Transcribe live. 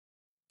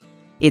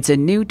It's a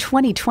new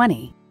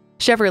 2020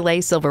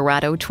 Chevrolet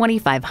Silverado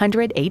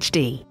 2500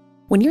 HD.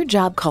 When your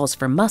job calls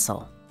for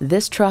muscle,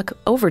 this truck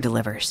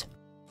over-delivers.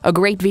 A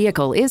great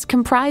vehicle is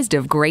comprised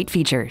of great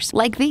features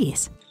like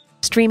these: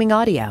 streaming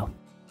audio,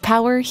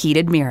 power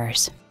heated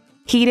mirrors,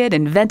 heated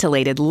and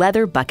ventilated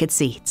leather bucket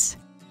seats,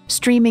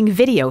 streaming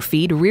video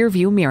feed rear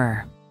view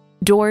mirror,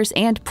 doors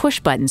and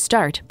push-button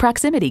start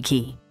proximity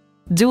key,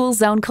 dual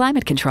zone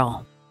climate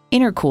control,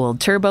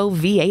 intercooled turbo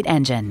V8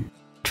 engine,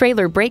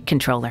 trailer brake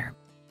controller,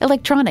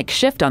 electronic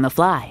shift on the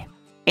fly,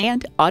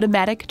 and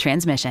automatic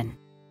transmission.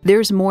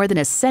 There's more than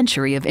a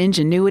century of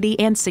ingenuity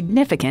and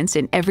significance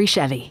in every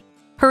Chevy.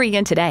 Hurry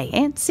in today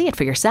and see it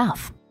for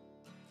yourself.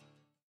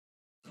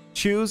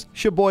 Choose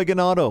Sheboygan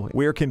Auto.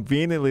 We're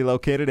conveniently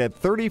located at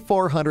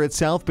 3400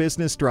 South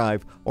Business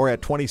Drive or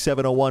at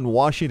 2701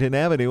 Washington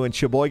Avenue in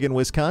Sheboygan,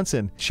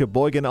 Wisconsin.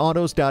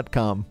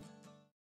 SheboyganAutos.com.